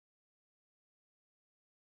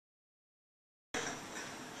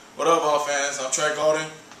What up, Vol fans? I'm Trae.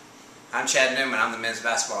 I'm Chad Newman. I'm the men's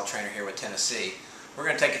basketball trainer here with Tennessee. We're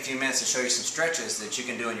going to take a few minutes to show you some stretches that you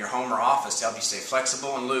can do in your home or office to help you stay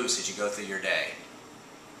flexible and loose as you go through your day.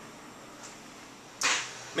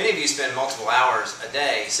 Many of you spend multiple hours a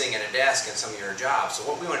day sitting at a desk in some of your jobs. So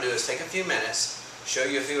what we want to do is take a few minutes, show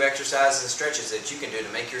you a few exercises and stretches that you can do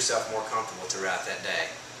to make yourself more comfortable throughout that day.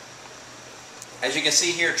 As you can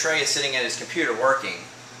see here, Trae is sitting at his computer working.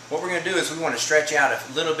 What we're going to do is we want to stretch out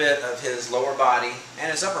a little bit of his lower body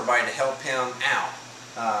and his upper body to help him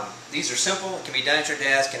out. These are simple, it can be done at your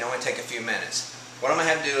desk and only take a few minutes. What I'm going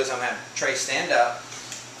to have to do is I'm going to have Trae stand up,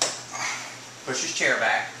 push his chair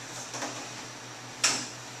back.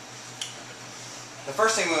 The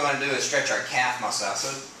first thing we want to do is stretch our calf muscle out. So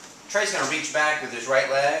Trae's going to reach back with his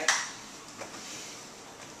right leg.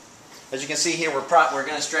 As you can see here, we're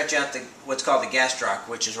going to stretch out what's called the gastroc,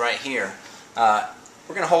 which is right here.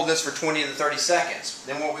 We're going to hold this for 20 to 30 seconds.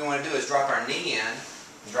 Then what we want to do is drop our knee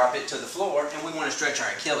in, drop it to the floor, and we want to stretch our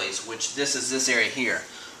Achilles, which this is this area here.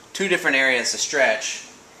 Two different areas to stretch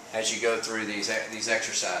as you go through these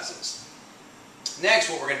exercises. Next,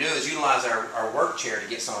 what we're going to do is utilize our work chair to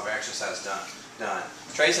get some of our exercise done.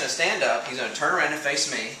 Trae's going to stand up, he's going to turn around and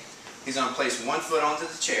face me, he's going to place one foot onto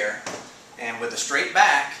the chair, and with a straight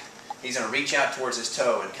back, he's going to reach out towards his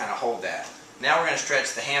toe and kind of hold that. Now we're going to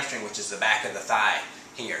stretch the hamstring, which is the back of the thigh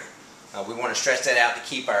here. We want to stretch that out to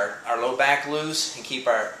keep our low back loose and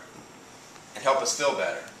help us feel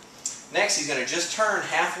better. Next, he's going to just turn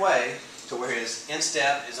halfway to where his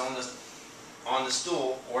instep is on the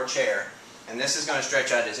stool or chair, and this is going to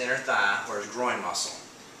stretch out his inner thigh or his groin muscle.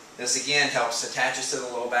 This again helps attach us to the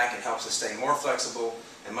low back and helps us stay more flexible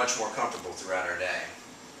and much more comfortable throughout our day.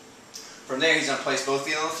 From there, he's going to place both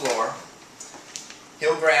feet on the floor.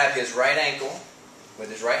 He'll grab his right ankle with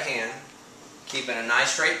his right hand, keeping a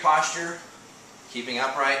nice straight posture, keeping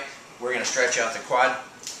upright. We're going to stretch out the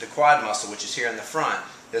quad muscle, which is here in the front.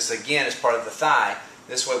 This again is part of the thigh.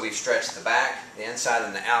 This way we've stretched the back, the inside,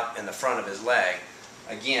 and the out and the front of his leg.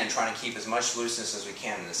 Again, trying to keep as much looseness as we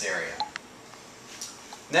can in this area.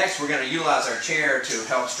 Next, we're going to utilize our chair to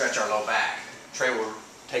help stretch our low back. Trae will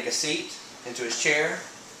take a seat into his chair.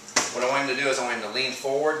 What I want him to do is I want him to lean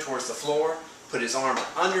forward towards the floor, put his arms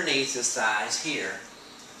underneath his thighs here,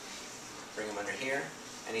 bring him under here,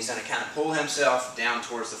 and he's going to kind of pull himself down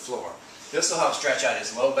towards the floor. This will help stretch out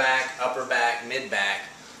his low back, upper back, mid back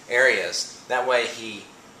areas. That way he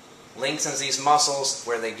lengthens these muscles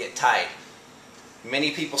where they get tight.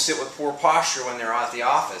 Many people sit with poor posture when they're at the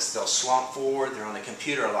office. They'll slump forward, they're on the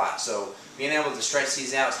computer a lot. So being able to stretch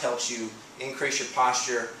these out helps you increase your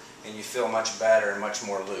posture and you feel much better and much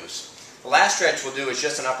more loose. The last stretch we'll do is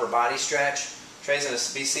just an upper body stretch. Trae's going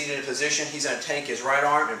to be seated in a position. He's going to take his right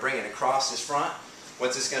arm and bring it across his front. What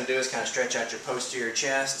this is going to do is kind of stretch out your posterior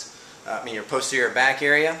chest, your posterior back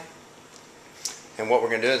area. And what we're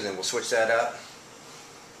going to do is then we'll switch that up.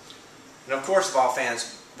 And of course, Vol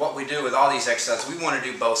fans, what we do with all these exercises, we want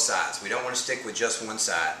to do both sides. We don't want to stick with just one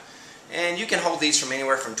side. And you can hold these from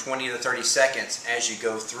anywhere from 20 to 30 seconds as you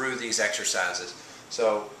go through these exercises.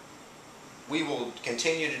 So we will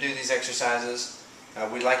continue to do these exercises.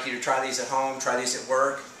 We'd like you to try these at home, try these at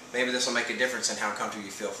work. Maybe this will make a difference in how comfortable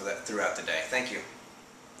you feel throughout the day. Thank you.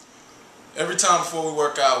 Every time before we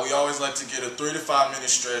work out, we always like to get a 3 to 5 minute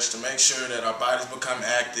stretch to make sure that our bodies become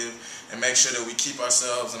active and make sure that we keep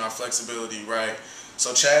ourselves and our flexibility right.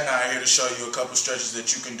 So Chad and I are here to show you a couple stretches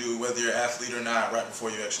that you can do whether you're an athlete or not right before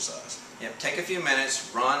you exercise. Yep, take a few minutes,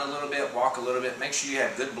 run a little bit, walk a little bit, make sure you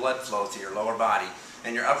have good blood flow through your lower body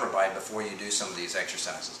and your upper body before you do some of these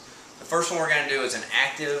exercises. The first one we're going to do is an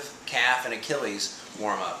active calf and Achilles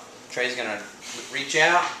warm-up. Trae's going to reach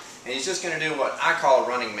out and he's just going to do what I call a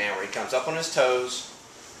running man, where he comes up on his toes.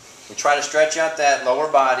 We try to stretch out that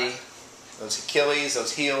lower body, those Achilles,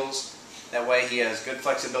 those heels. That way he has good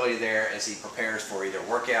flexibility there as he prepares for either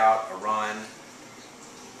workout, a run,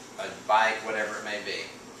 a bike, whatever it may be.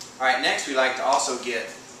 Alright, next we like to also get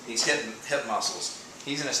these hip muscles.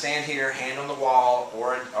 He's going to stand here, hand on the wall,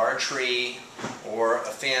 or a tree, or a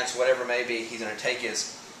fence, whatever it may be. He's going to take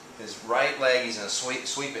his right leg, he's going to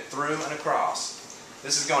sweep it through and across.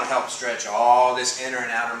 This is going to help stretch all this inner and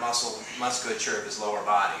outer musculature of his lower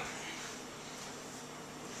body.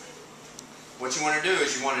 What you want to do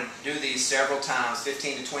is you want to do these several times,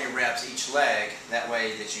 15 to 20 reps each leg. That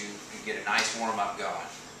way that you get a nice warm-up going.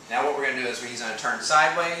 Now what we're going to do is he's going to turn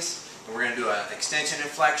sideways, and we're going to do an extension and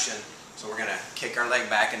flexion. So we're going to kick our leg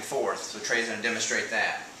back and forth. So Trae's going to demonstrate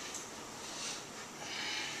that.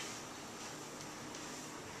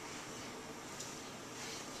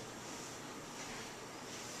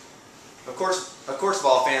 Of course,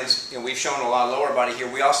 Vol fans, we've shown a lot of lower body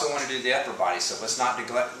here. We also want to do the upper body, so let's not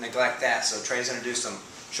neglect that. So Trae's going to do some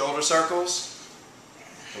shoulder circles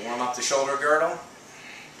to warm up the shoulder girdle.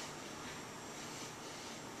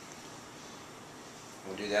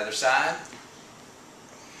 We'll do the other side.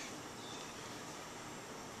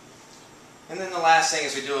 And then the last thing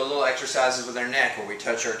is we do a little exercises with our neck where we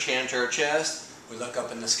touch our chin to our chest, we look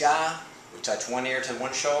up in the sky, we touch one ear to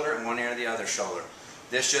one shoulder and one ear to the other shoulder.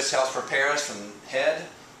 This just helps prepare us from head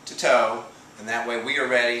to toe, and that way we are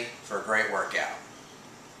ready for a great workout.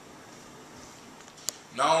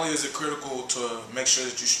 Not only is it critical to make sure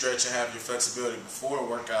that you stretch and have your flexibility before a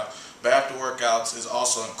workout, but after workouts is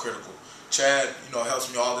also critical. Chad,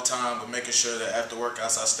 helps me all the time with making sure that after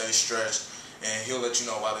workouts I stay stretched, and he'll let you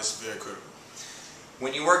know why this is very critical.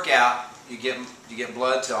 When you work out, you get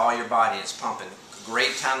blood to all your body. It's pumping. A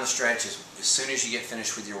great time to stretch is as soon as you get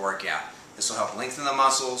finished with your workout. This will help lengthen the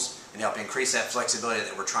muscles and help increase that flexibility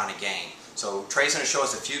that we're trying to gain. So Trae's going to show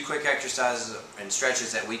us a few quick exercises and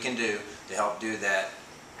stretches that we can do to help do that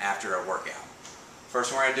after a workout.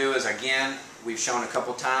 First one we're going to do is, again, we've shown a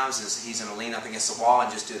couple times, is he's going to lean up against the wall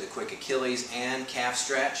and just do the quick Achilles and calf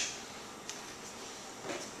stretch.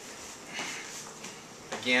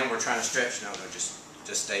 Again, we're trying to stretch. No, just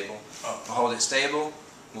stable. We'll hold it stable.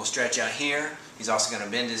 We'll stretch out here. He's also going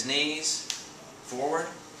to bend his knees forward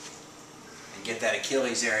and get that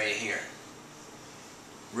Achilles area here.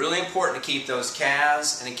 Really important to keep those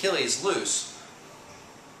calves and Achilles loose.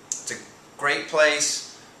 It's a great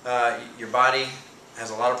place. Your body has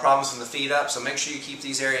a lot of problems from the feet up, so make sure you keep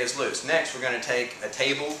these areas loose. Next, we're going to take a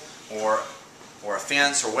table or a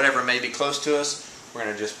fence or whatever may be close to us. We're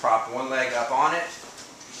going to just prop one leg up on it.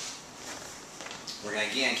 We're going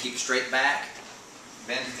to, again, keep straight back,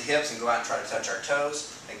 bend at the hips, and go out and try to touch our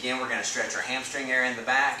toes. Again, we're going to stretch our hamstring area in the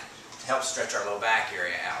back to help stretch our low back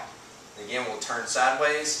area out. Again, we'll turn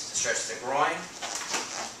sideways to stretch the groin.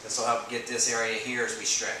 This will help get this area here as we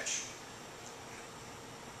stretch.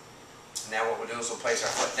 Now what we'll do is we'll place our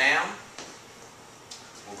foot down.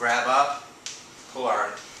 We'll grab up, pull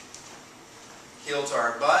our heel to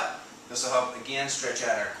our butt. This will help, again, stretch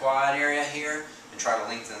out our quad area here and try to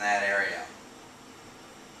lengthen that area.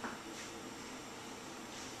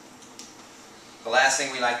 The last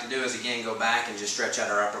thing we like to do is, again, go back and just stretch out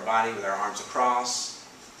our upper body with our arms across.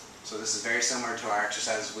 So this is very similar to our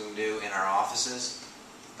exercises we can do in our offices.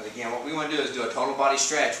 But again, what we want to do is do a total body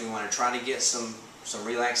stretch. We want to try to get some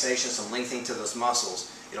relaxation, some lengthening to those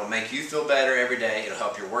muscles. It'll make you feel better every day. It'll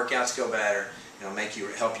help your workouts go better. It'll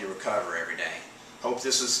help you recover every day. Hope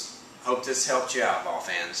this helped you out, Vol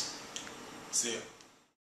fans. See ya.